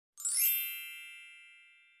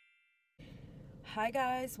Hi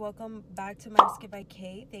guys, welcome back to my Skip by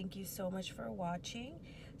K. Thank you so much for watching.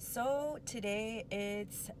 So today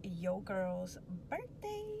it's your girl's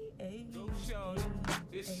birthday. Ay,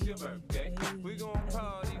 it's your birthday. We gonna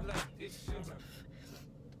party like it's your birthday.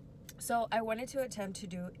 So I wanted to attempt to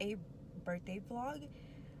do a birthday vlog.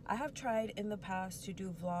 I have tried in the past to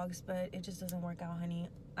do vlogs, but it just doesn't work out, honey.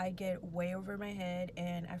 I get way over my head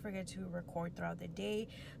and I forget to record throughout the day.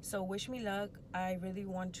 So wish me luck. I really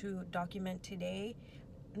want to document today,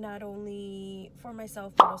 not only for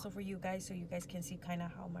myself but also for you guys, so you guys can see kind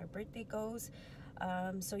of how my birthday goes.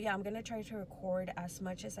 So yeah, I'm gonna try to record as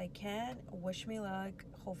much as I can. Wish me luck.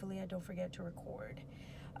 Hopefully I don't forget to record.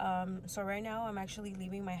 So right now I'm actually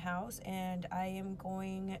leaving my house and I am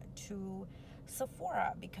going to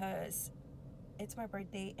Sephora because it's my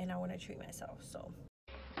birthday and I want to treat myself. So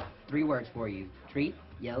 3 words for you: treat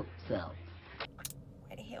yourself.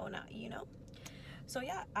 why the hell not, you know? So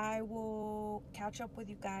yeah, I will catch up with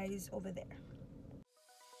you guys over there.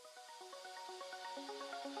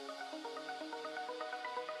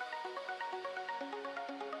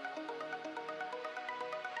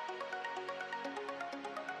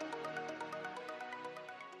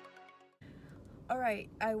 Alright,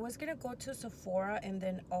 I was gonna go to Sephora and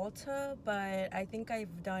then Ulta, but I think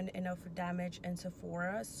I've done enough damage in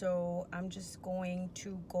Sephora, so I'm just going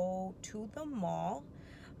to go to the mall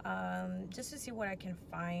just to see what I can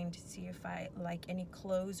find, see if I like any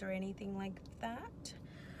clothes or anything like that.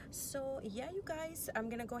 So yeah, you guys, I'm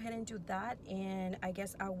gonna go ahead and do that, and I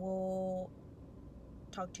guess I will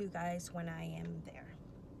talk to you guys when I am there.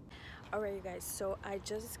 Alright, you guys, so I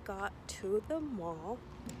just got to the mall.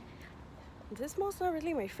 This mall's not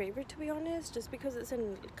really my favorite, to be honest, just because it's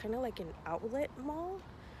in kind of like an outlet mall.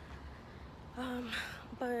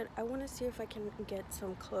 But I want to see if I can get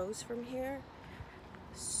some clothes from here.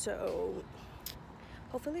 So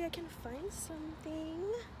hopefully I can find something.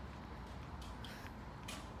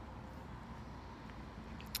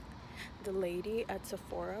 The lady at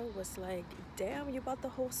Sephora was like, damn, you bought the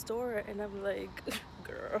whole store. And I'm like,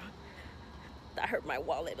 girl, that hurt my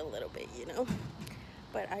wallet a little bit, you know?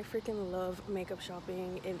 But I freaking love makeup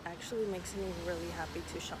shopping. It actually makes me really happy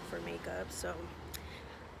to shop for makeup. So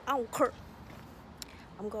I don't care.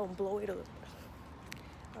 I'm gonna blow it up.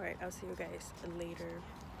 Alright, I'll see you guys later.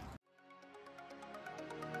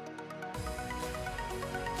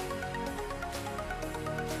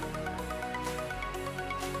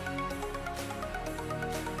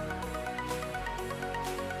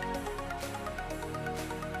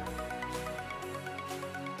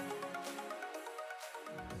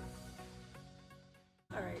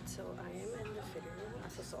 Alright, so I am in the fitting room. I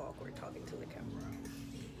feel so awkward talking to the camera.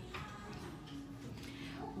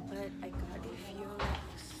 But I got a few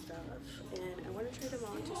stuff and I want to try them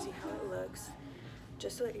on to see how it looks.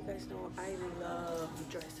 Just to let you guys know, I love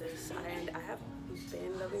dresses and I have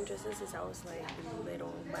been loving dresses since I was like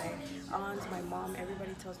little. My aunts, my mom,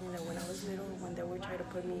 everybody tells me that when I was little, when they would try to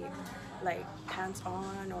put me like pants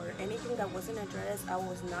on or anything that wasn't a dress, I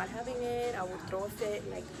was not having it. I would throw a fit.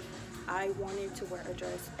 Like, I wanted to wear a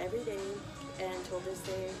dress every day, and till this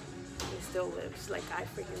day it still lives. Like, I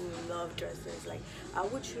freaking love dresses. Like, I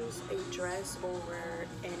would choose a dress over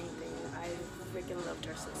anything. I freaking love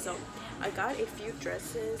dresses. So I got a few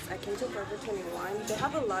dresses. I came to Forever 21. They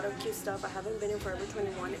have a lot of cute stuff. I haven't been in Forever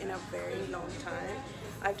 21 in a very long time.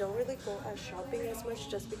 I don't really go out shopping as much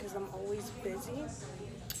just because I'm always busy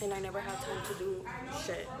and I never have time to do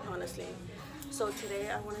shit, honestly. So today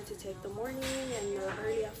I wanted to take the morning and the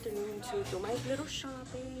early afternoon to do my little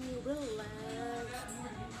shopping, relax,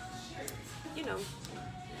 you know.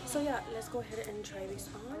 So yeah, let's go ahead and try these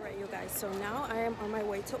on. Alright, you guys, so now I am on my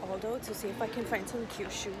way to Aldo to see if I can find some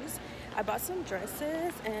cute shoes. I bought some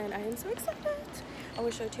dresses and I am so excited. I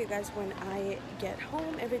will show it to you guys when I get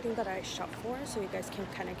home, everything that I shop for, so you guys can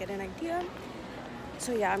kind of get an idea.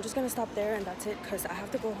 So yeah, I'm just gonna stop there and that's it, because I have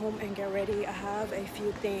to go home and get ready. I have a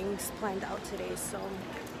few things planned out today, so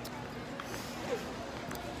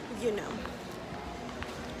you know.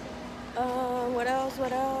 What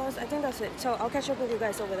else? I think that's it. So I'll catch up with you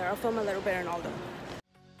guys over there. I'll film a little bit in Aldo.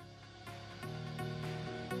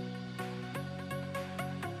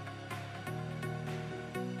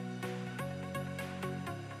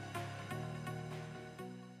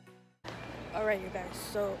 Alright, you guys,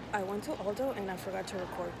 so I went to Aldo and I forgot to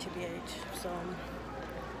record TBH, so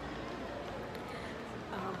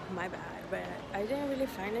my bad, but I didn't really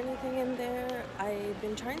find anything in there. I've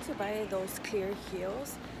been trying to buy those clear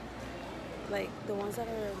heels, like the ones that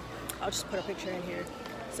are, I'll just put a picture in here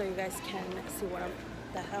so you guys can see what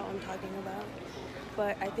the hell I'm talking about.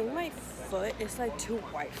 but I think my foot is like too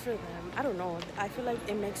white for them. I don't know. I feel like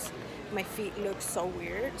it makes my feet look so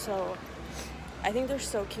weird. So I think they're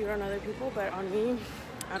so cute on other people, but on me,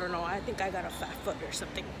 I don't know. I think I got a fat foot or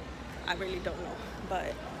something. I really don't know.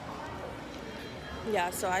 But yeah,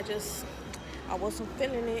 so I wasn't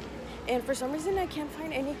feeling it. And for some reason, I can't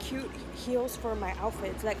find any cute heels for my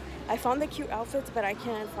outfits. Like, I found the cute outfits, but I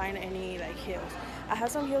can't find any like heels. I have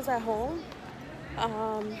some heels at home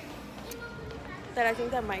that I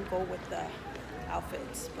think that might go with the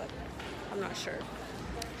outfits, but I'm not sure.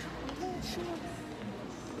 Oh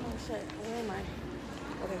shit, where am I?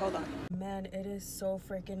 Okay, hold on. Man, it is so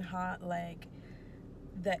freaking hot. Like,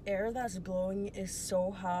 the air that's blowing is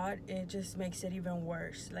so hot, it just makes it even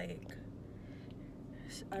worse. Like,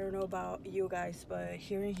 I don't know about you guys, but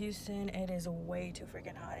here in Houston, it is way too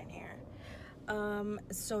freaking hot in here.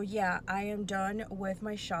 So yeah, I am done with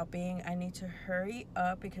my shopping. I need to hurry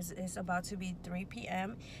up because it's about to be 3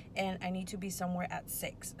 p.m. and I need to be somewhere at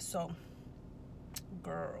 6. So,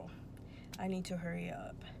 girl, I need to hurry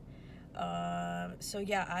up. So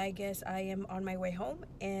yeah, I guess I am on my way home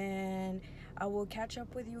and I will catch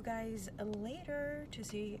up with you guys later to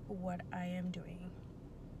see what I am doing.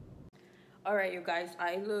 All right, you guys,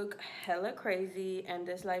 I look hella crazy and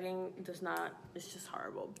this lighting does not, it's just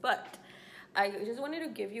horrible. But I just wanted to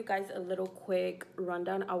give you guys a little quick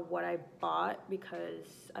rundown of what I bought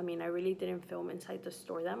because, I mean, I really didn't film inside the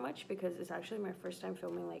store that much because it's actually my first time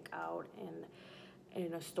filming like out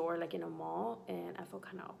in a store, like in a mall, and I feel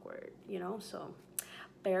kind of awkward, you know, so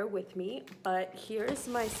bear with me. But here's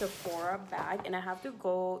my Sephora bag, and I have to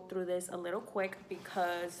go through this a little quick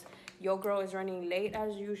because your girl is running late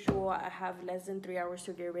as usual. I have less than 3 hours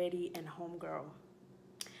to get ready, and homegirl,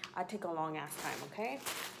 I take a long ass time, okay?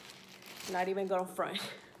 Not even gonna front.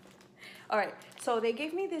 All right, so they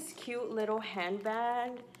gave me this cute little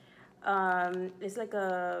handbag. It's like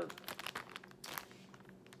a,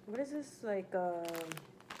 what is this, like a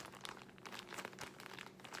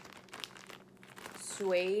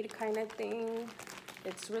suede kind of thing.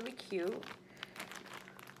 It's really cute.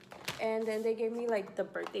 And then they gave me like the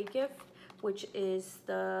birthday gift, which is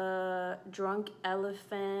the Drunk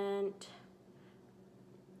Elephant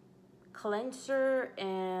cleanser,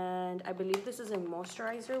 and I believe this is a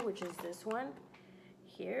moisturizer, which is this one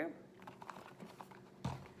here.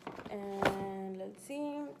 And let's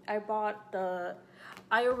see,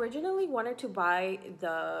 I originally wanted to buy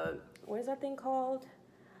the, what is that thing called?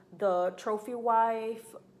 The Trophy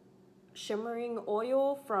Wife shimmering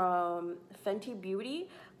oil from Fenty Beauty,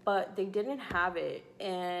 but they didn't have it,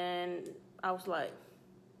 and I was like,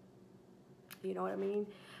 you know what I mean?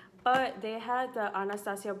 But they had the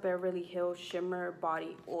Anastasia Beverly Hills Shimmer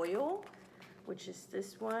Body Oil, which is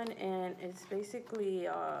this one, and it's basically,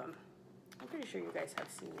 I'm pretty sure you guys have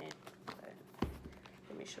seen it, but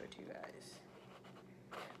let me show it to you guys.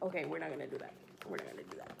 Okay, we're not gonna do that. We're not gonna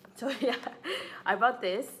do that. So yeah, I bought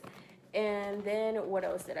this, and then what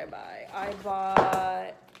else did I buy? I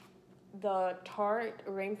bought the Tarte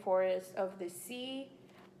Rainforest of the Sea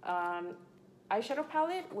eyeshadow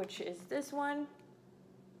palette, which is this one.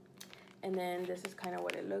 And then this is kind of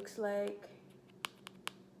what it looks like.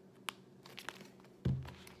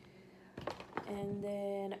 And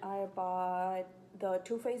then I bought the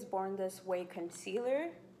Too Faced Born This Way concealer,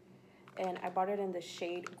 and I bought it in the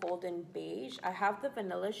shade Golden Beige. I have the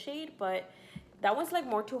vanilla shade, but that one's like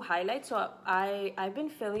more to highlight. So I've been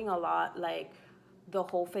feeling a lot like the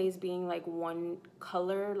whole face being like one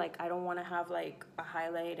color. Like, I don't want to have like a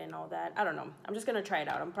highlight and all that. I don't know. I'm just gonna try it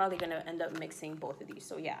out. I'm probably gonna end up mixing both of these.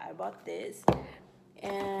 So yeah, I bought this.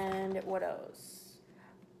 And what else?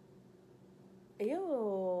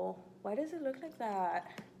 Ew, why does it look like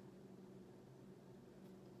that?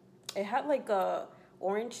 It had like a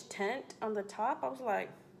orange tint on the top. I was like,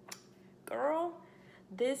 girl,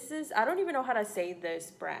 this is, I don't even know how to say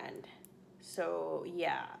this brand. So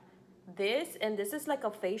yeah, this is like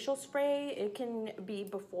a facial spray. It can be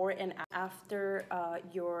before and after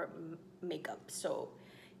your makeup. So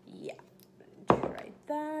yeah, try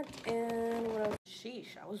that. And what else?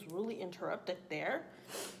 Sheesh, I was really interrupted there.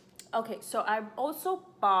 Okay, so I also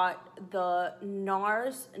bought the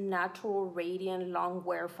Nars Natural Radiant Long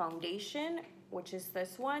Wear Foundation, which is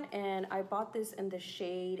this one, and I bought this in the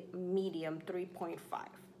shade medium 3.5. So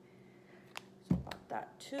I bought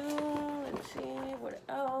that too. Let's see what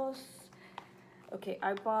else. Okay,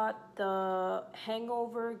 I bought the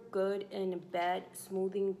Hangover Good in Bed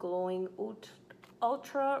Smoothing Glowing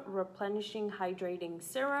Ultra Replenishing Hydrating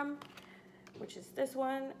Serum, which is this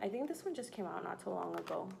one. I think this one just came out not too long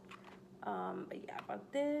ago. But yeah, I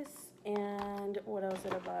bought this. And what else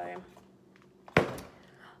did I buy?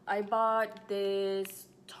 I bought this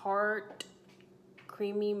Tarte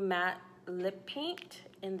Creamy Matte Lip Paint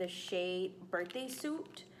in the shade Birthday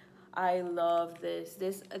Suit. I love this.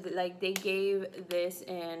 This, like, they gave this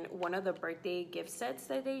in one of the birthday gift sets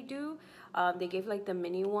that they do. They gave like the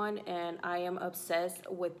mini one, and I am obsessed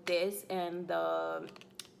with this and the,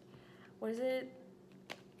 what is it?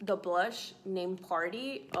 The blush named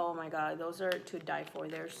Party. Oh my god, those are to die for.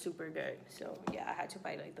 They're super good. So yeah, I had to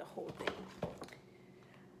buy like the whole thing.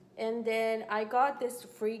 And then I got this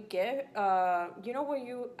free gift. You know where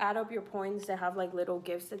you add up your points that have like little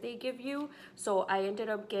gifts that they give you? So I ended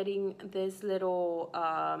up getting this little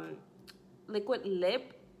liquid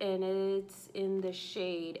lip, and it's in the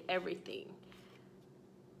shade Everything.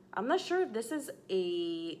 I'm not sure if this is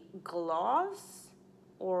a gloss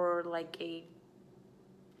or like a,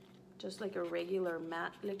 just like a regular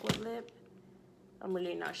matte liquid lip. I'm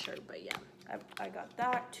really not sure, but yeah, I got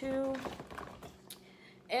that too.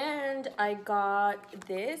 And I got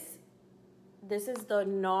this. This is the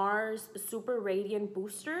Nars Super Radiant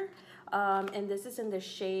Booster. And this is in the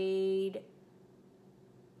shade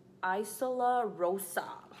Isola Rosa.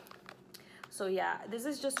 So yeah, this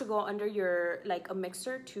is just to go under your, like a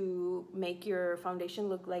mixer to make your foundation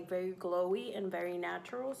look like very glowy and very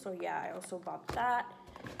natural. So yeah, I also bought that.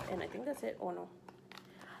 And I think that's it. Oh no.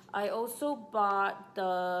 I also bought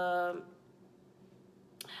the,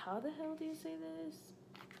 how the hell do you say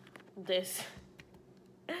this?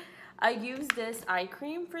 I use this eye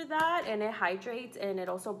cream for that, and it hydrates and it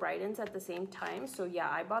also brightens at the same time. So yeah,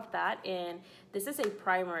 I bought that, and this is a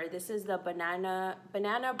primer. This is the banana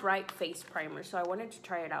bright face primer. So I wanted to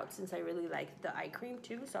try it out since I really like the eye cream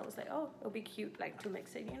too. So I was like, oh, it'll be cute like to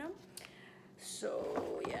mix it, you know.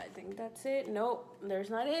 So yeah, I think that's it. Nope, there's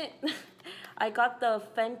not it. I got the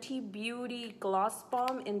Fenty Beauty Gloss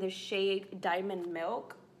Bomb in the shade Diamond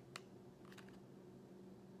Milk.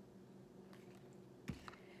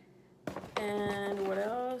 And what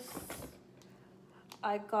else?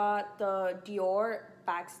 I got the Dior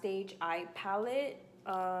Backstage Eye Palette,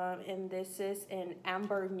 and this is in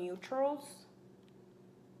Amber Neutrals.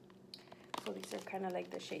 So these are kind of like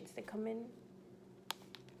the shades that come in.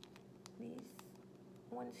 These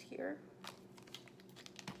ones here.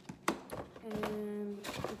 And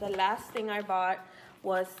the last thing I bought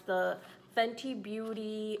was the Fenty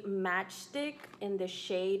Beauty Matchstick in the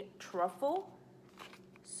shade Truffle.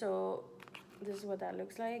 So this is what that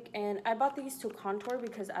looks like. And I bought these to contour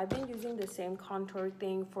because I've been using the same contour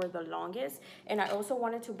thing for the longest. And I also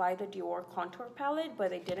wanted to buy the Dior contour palette,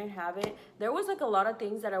 but they didn't have it. There was like a lot of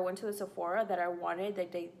things that I went to the Sephora that I wanted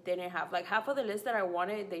that they didn't have. Like half of the list that I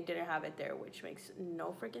wanted, they didn't have it there, which makes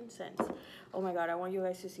no freaking sense. Oh my god, I want you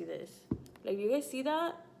guys to see this. Like, you guys see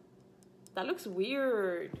that? That looks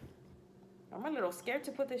weird. I'm a little scared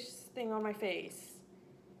to put this thing on my face.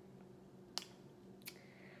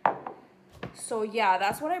 So yeah,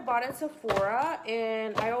 that's what I bought at Sephora,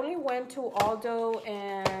 and I only went to Aldo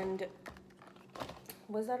and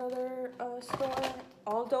what's that other store?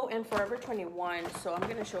 Aldo and Forever 21. So I'm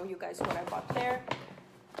gonna show you guys what I bought there.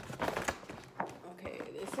 Okay,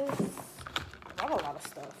 this is, I bought a lot of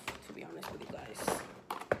stuff, to be honest with you guys.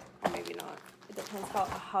 Or maybe not. It depends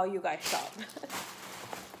how you guys shop.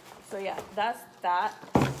 So yeah, that's that.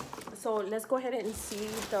 So let's go ahead and see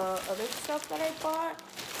the other stuff that I bought.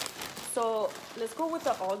 So let's go with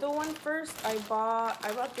the Aldo one first. I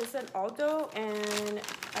bought this at Aldo, and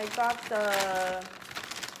I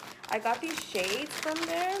got these shades from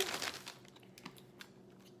there.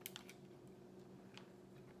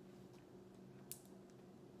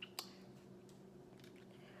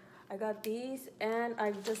 I got these, and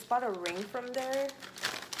I just bought a ring from there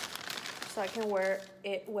so I can wear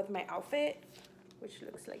it with my outfit, which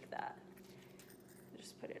looks like that.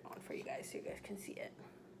 Just put it on for you guys so you guys can see it.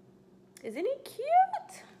 Isn't it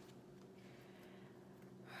cute?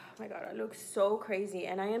 Oh my god, I look so crazy,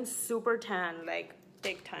 and I am super tan, like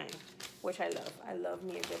big time, which I love. I love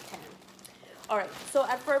me a good tan. All right, so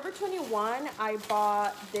at Forever 21, I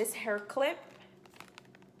bought this hair clip,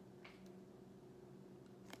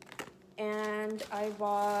 and I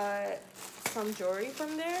bought some jewelry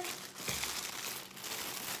from there.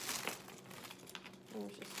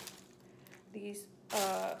 These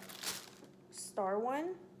star one.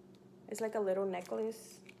 It's like a little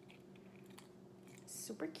necklace.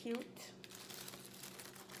 Super cute.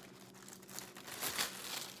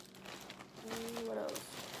 And what else?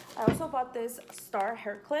 I also bought this star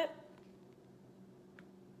hair clip.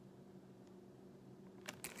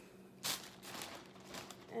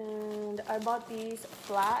 And I bought these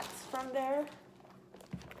flats from there.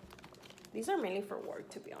 These are mainly for work,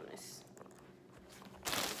 to be honest.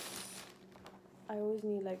 I always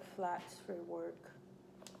need like flats for work.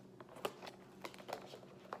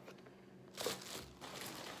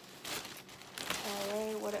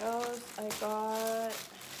 Alright, what else I got?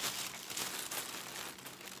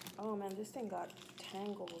 Oh man, this thing got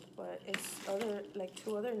tangled, but it's like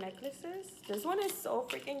 2 other necklaces. This one is so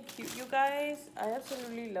freaking cute, you guys. I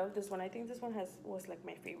absolutely love this one. I think this one was like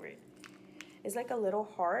my favorite. It's like a little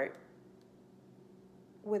heart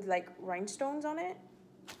with like rhinestones on it.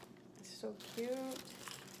 It's so cute.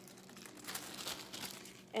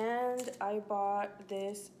 And I bought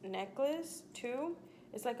this necklace too.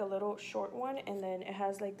 It's like a little short one, and then it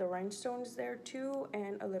has like the rhinestones there too,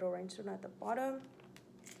 and a little rhinestone at the bottom.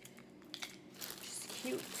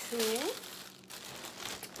 Cute too.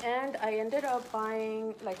 And I ended up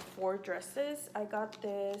buying like 4 dresses. I got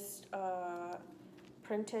this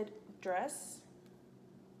printed dress,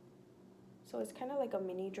 so it's kind of like a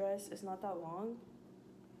mini dress. It's not that long,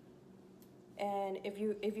 and if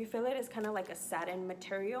you feel it, it's kind of like a satin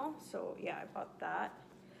material. So yeah, I bought that.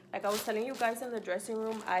 Like I was telling you guys in the dressing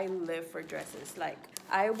room, I live for dresses. Like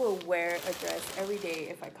I will wear a dress every day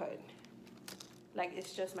if I could. Like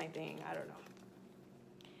it's just my thing. I don't know.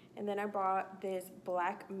 And then I bought this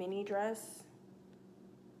black mini dress.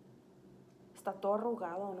 Está todo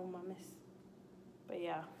arrugado, no mames. But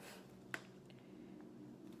yeah.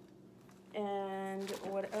 And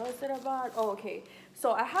what else did I buy? Oh, okay.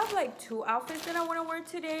 So I have like 2 outfits that I want to wear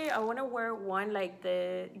today. I want to wear one like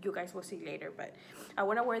you guys will see later, but I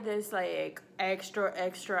want to wear this like extra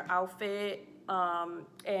outfit.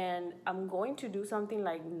 And I'm going to do something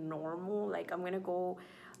like normal. Like I'm going to go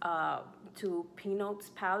to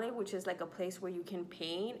Peanuts Palette, which is like a place where you can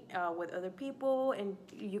paint with other people, and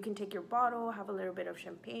you can take your bottle, have a little bit of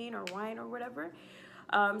champagne or wine or whatever.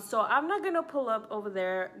 So I'm not gonna pull up over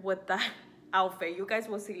there with that outfit. You guys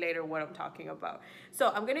will see later what I'm talking about.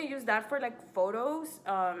 So I'm gonna use that for like photos.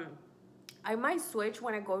 I might switch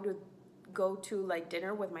when I go to like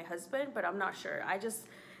dinner with my husband, but I'm not sure.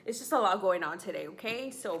 It's just a lot going on today, okay?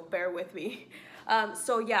 So bear with me.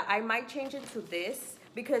 So yeah, I might change it to this,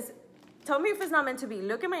 because tell me if it's not meant to be.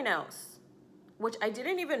 Look at my nails, which I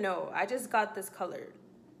didn't even know. I just got this color.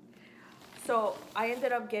 So I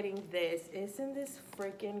ended up getting this. Isn't this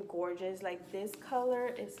freaking gorgeous? Like this color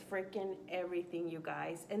is freaking everything, you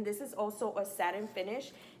guys. And this is also a satin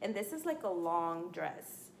finish, and this is like a long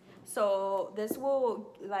dress. So this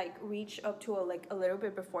will like reach up to a little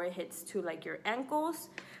bit before it hits to like your ankles.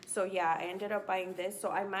 So yeah, I ended up buying this. So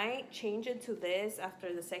I might change it to this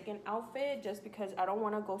after the second outfit, just because I don't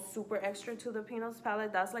want to go super extra to the Peanuts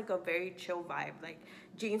palette. That's like a very chill vibe, like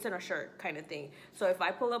jeans and a shirt kind of thing. So if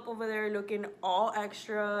I pull up over there looking all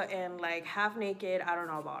extra and like half naked, I don't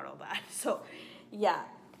know about all that. So yeah,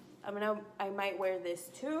 I might wear this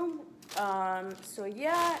too. So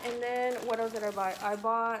yeah, and then what else did I buy? I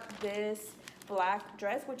bought this black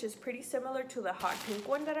dress, which is pretty similar to the hot pink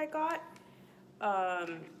one that I got.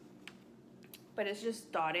 But it's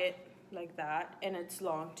just dotted like that, and it's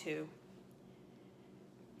long too.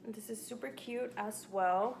 And this is super cute as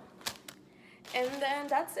well. And then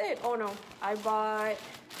that's it. Oh no, I bought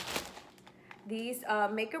these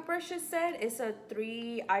makeup brushes set. It's a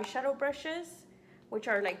 3 eyeshadow brushes, which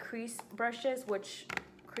are like crease brushes, which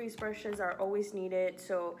crease brushes are always needed.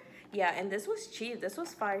 So yeah, and this was cheap. This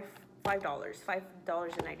was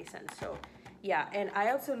 $5.90. So yeah, and I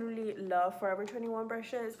absolutely love Forever 21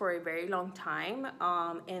 brushes for a very long time,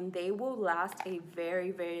 and they will last a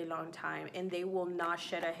very, very long time, and they will not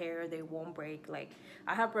shed a hair. They won't break. Like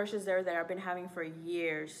I have brushes there that I've been having for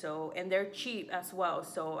years, so, and they're cheap as well.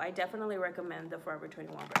 So I definitely recommend the Forever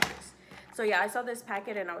 21 brushes. So yeah, I saw this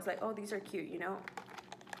packet and I was like, oh, these are cute, you know,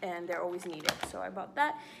 and they're always needed. So I bought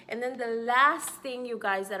that. And then the last thing, you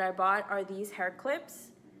guys, that I bought are these hair clips.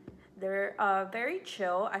 They're very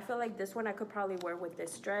chill. I feel like this one I could probably wear with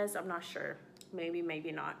this dress. I'm not sure. Maybe,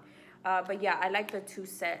 maybe not. But yeah, I like the 2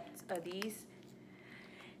 sets of these.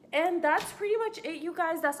 And that's pretty much it, you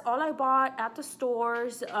guys. That's all I bought at the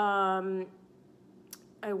stores.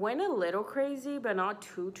 I went a little crazy, but not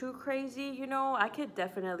too crazy, you know. I could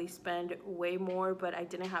definitely spend way more, but I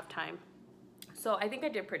didn't have time. So I think I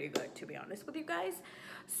did pretty good, to be honest with you guys.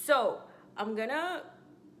 So I'm gonna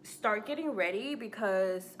start getting ready,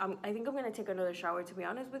 because I think I'm gonna take another shower, to be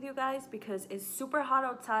honest with you guys, because it's super hot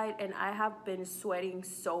outside and I have been sweating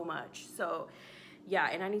so much. So yeah,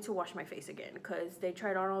 and I need to wash my face again, because they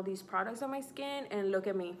tried on all these products on my skin, and look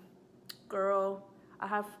at me, girl.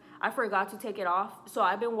 I forgot to take it off. So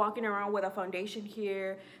I've been walking around with a foundation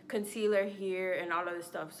here, concealer here, and all of this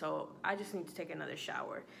stuff. So I just need to take another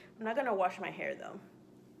shower. I'm not gonna wash my hair though.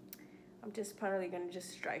 I'm just probably gonna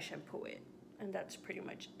just dry shampoo it. And that's pretty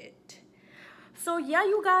much it. So yeah,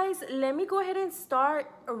 you guys, let me go ahead and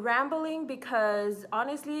start rambling because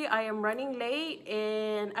honestly, I am running late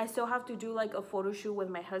and I still have to do like a photo shoot with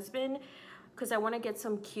my husband because I want to get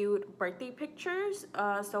some cute birthday pictures.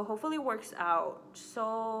 So hopefully it works out.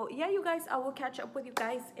 So yeah, you guys, I will catch up with you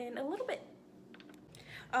guys in a little bit.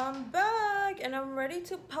 I'm back and I'm ready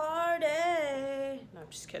to party. No, I'm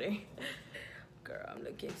just kidding. Girl, I'm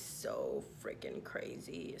looking so freaking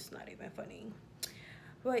crazy. It's not even funny.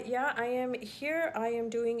 But yeah, I am here. I am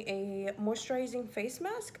doing a moisturizing face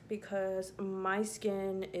mask because my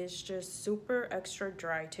skin is just super extra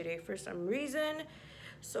dry today for some reason.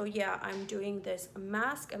 So yeah, I'm doing this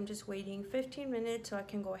mask. I'm just waiting 15 minutes so I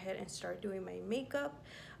can go ahead and start doing my makeup.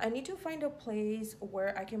 I need to find a place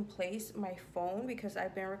where I can place my phone because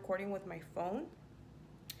I've been recording with my phone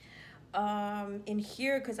in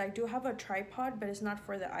here because I do have a tripod, but it's not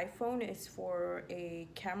for the iPhone, it's for a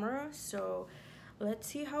camera. So let's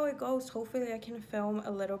see how it goes. Hopefully I can film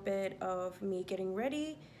a little bit of me getting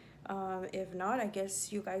ready. If not, I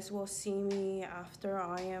guess you guys will see me after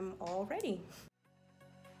I am all ready.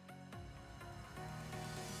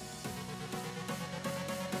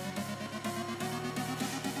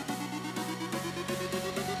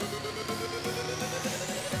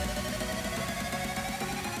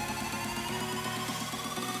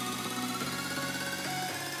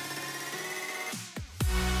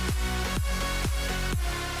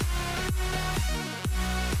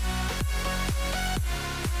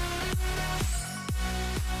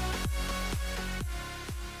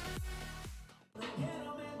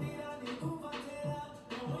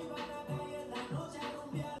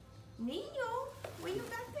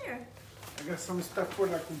 I got some stuff for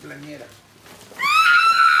la cumpleañera.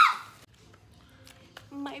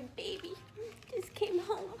 My baby just came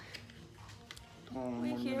home.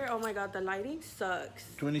 We're here. Oh my god, the lighting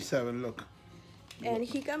sucks. 27, look. And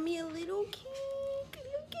he got me a little cake.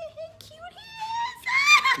 Look at how cute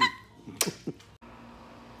he is.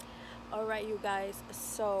 Alright, you guys.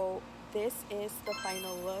 So this is the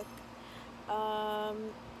final look.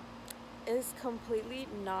 It's completely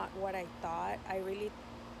not what I thought. I really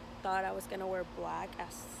thought I was gonna wear black,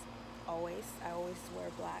 as always. I always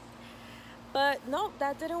wear black, but no,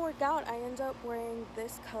 that didn't work out. I ended up wearing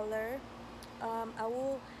this color. I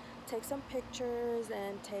will take some pictures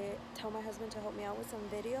and tell my husband to help me out with some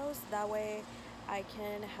videos. That way I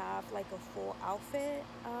can have like a full outfit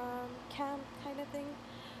cam kind of thing.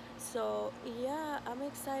 So yeah, I'm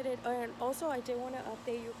excited. And also I did want to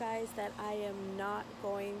update you guys that I am not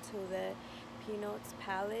going to the Peanuts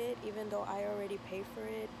palette, even though I already paid for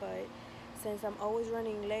it. But since I'm always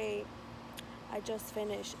running late, I just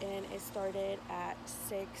finished and it started at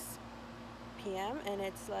 6 p.m. and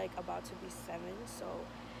it's like about to be 7. So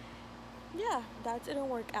yeah, that didn't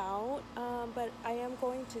work out, but I am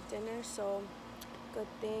going to dinner, so good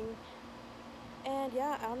thing. And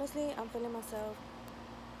yeah, honestly, I'm feeling myself.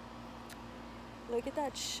 Look at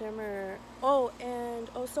that shimmer. Oh, and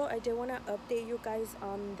also I did want to update you guys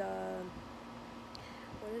on the,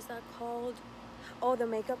 what is that called? Oh, the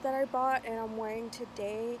makeup that I bought and I'm wearing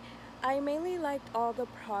today. I mainly liked all the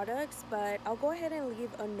products, but I'll go ahead and leave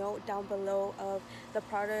a note down below of the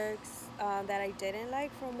products that I didn't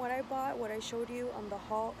like from what I bought, what I showed you on the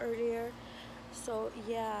haul earlier. So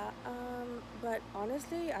yeah, but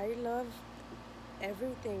honestly, I love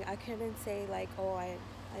everything. I couldn't say like, oh, I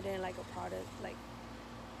didn't like a product, like,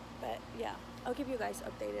 but yeah, I'll keep you guys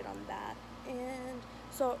updated on that. And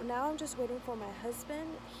so now I'm just waiting for my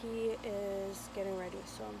husband. He is getting ready,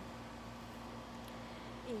 so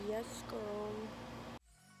yes, girl.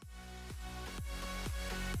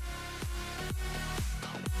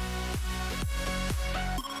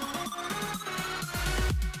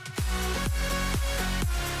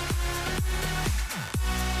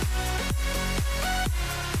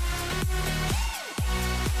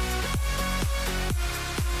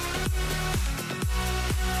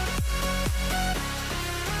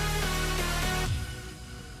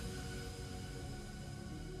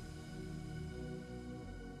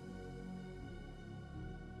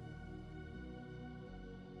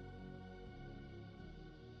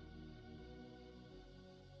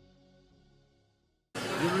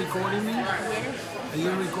 You recording me? Yes. Are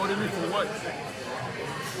you recording me for what?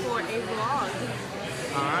 For a vlog.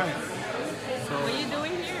 Alright. So What are you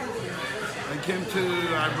doing here?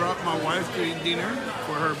 I brought my wife to eat dinner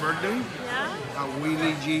for her birthday Yeah? at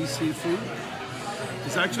AYYY Seafood.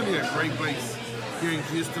 It's actually a great place here in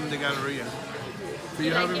Houston, the Galleria. If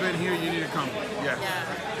you haven't been here, you need to come. Yes.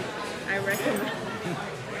 Yeah. I recommend.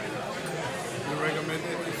 You recommend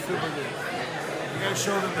it? It's super good. You gotta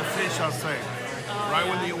show them the fish outside. Right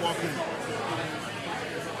when you walk in.